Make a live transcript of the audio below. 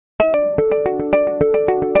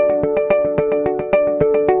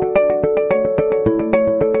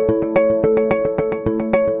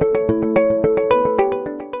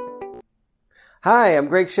Hi, I'm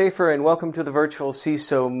Greg Schaefer, and welcome to the Virtual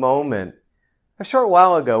CISO Moment. A short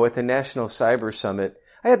while ago at the National Cyber Summit,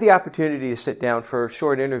 I had the opportunity to sit down for a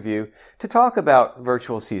short interview to talk about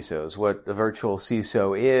virtual CISOs, what a virtual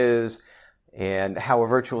CISO is, and how a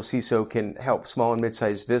virtual CISO can help small and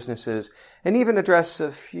mid-sized businesses, and even address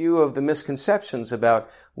a few of the misconceptions about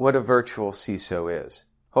what a virtual CISO is.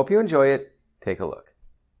 Hope you enjoy it. Take a look.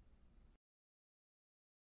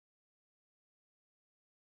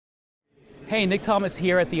 Hey, Nick Thomas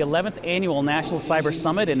here at the 11th Annual National Cyber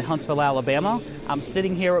Summit in Huntsville, Alabama. I'm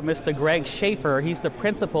sitting here with Mr. Greg Schaefer. He's the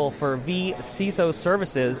principal for vCISO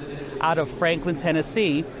Services out of Franklin,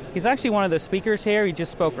 Tennessee. He's actually one of the speakers here. He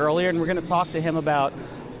just spoke earlier, and we're going to talk to him about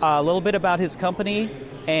a little bit about his company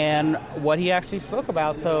and what he actually spoke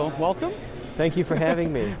about. So, welcome. Thank you for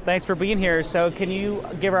having me. Thanks for being here. So can you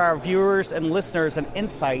give our viewers and listeners an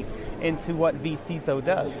insight into what vCISO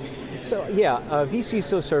does? So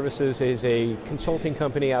vCISO Services is a consulting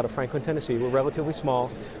company out of Franklin, Tennessee. We're relatively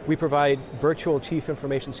small. We provide virtual Chief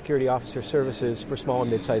Information Security Officer services for small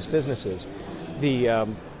and mid-sized businesses.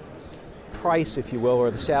 The price, if you will,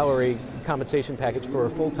 or the salary compensation package for a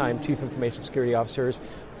full-time Chief Information Security Officer is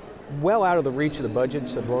well out of the reach of the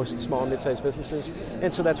budgets of most small and mid-sized businesses,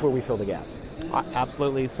 and so that's where we fill the gap.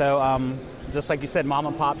 Absolutely. So just like you said, mom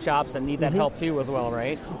and pop shops that need that help too as well,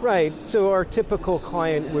 right? Right. So our typical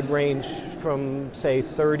client would range from, say,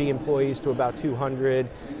 30 employees to about 200,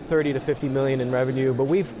 30 to 50 million in revenue, but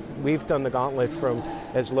we've done the gauntlet from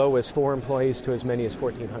as low as 4 employees to as many as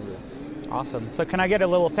 1,400. Awesome. So can I get a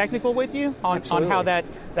little technical with you on how that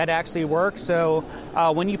actually works? So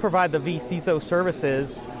when you provide the vCISO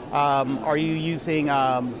services, are you using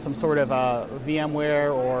some sort of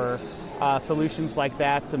VMware or solutions like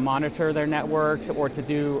that to monitor their networks or to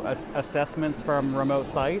do assessments from remote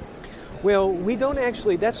sites? Well, we don't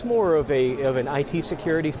actually. That's more of an IT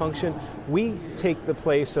security function. We take the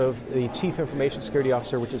place of the Chief Information Security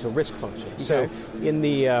Officer, which is a risk function. Okay. So in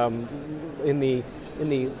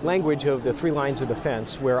the language of the 3 lines of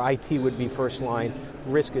defense, where IT would be first line,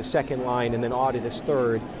 risk is second line, and then audit is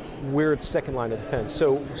third, we're the second line of defense.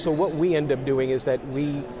 So what we end up doing is that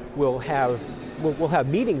we'll have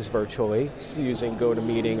meetings virtually using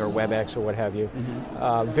GoToMeeting or WebEx or what have you.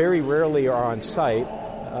 Very rarely are on site.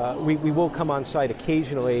 We will come on site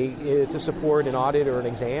occasionally to support an audit or an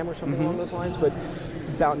exam or something along those lines, but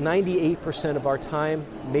about 98% of our time,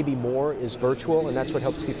 maybe more, is virtual, and that's what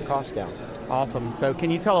helps keep the costs down. Awesome. So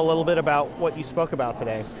can you tell a little bit about what you spoke about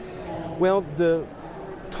today? Well, the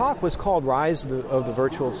talk was called Rise of the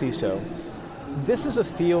Virtual CISO. This is a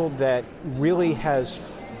field that really has,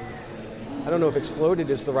 I don't know if exploded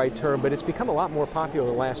is the right term, but it's become a lot more popular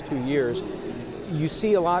the last 2 years. You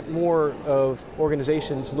see a lot more of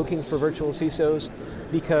organizations looking for virtual CISOs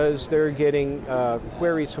because they're getting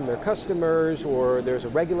queries from their customers, or there's a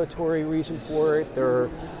regulatory reason for it.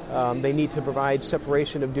 They need to provide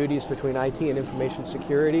separation of duties between IT and information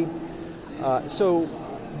security. So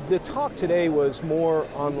the talk today was more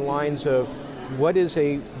on the lines of what is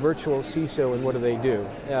a virtual CISO and what do they do,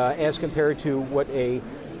 as compared to what a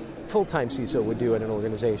full-time CISO would do at an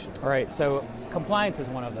organization. All right, so compliance is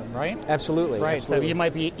one of them, right? Absolutely. Right, absolutely. So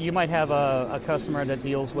you might have a customer that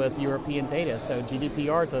deals with European data, so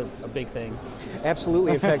GDPR is a big thing.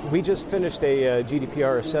 Absolutely. In fact, we just finished a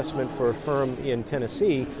GDPR assessment for a firm in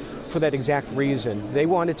Tennessee for that exact reason. They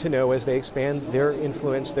wanted to know, as they expand their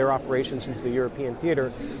influence, their operations into the European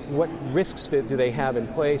theater, what risks do they have in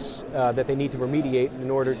place that they need to remediate in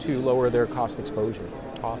order to lower their cost exposure.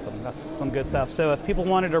 Awesome. That's some good stuff. So if people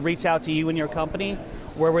wanted to reach out to you and your company,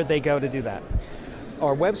 where would they go to do that?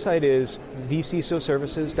 Our website is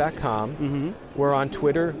vcisoservices.com. We're on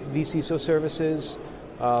Twitter, vCISO Services,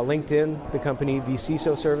 LinkedIn, the company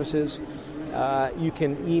vCISO Services. You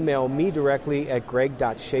can email me directly at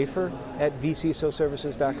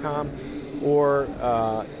greg.schaefer@vcisoservices.com or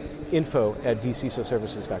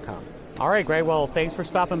info@vcisoservices.com. All right, Greg. Well, thanks for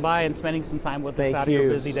stopping by and spending some time with us out of your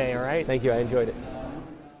busy day, all right? Thank you. I enjoyed it.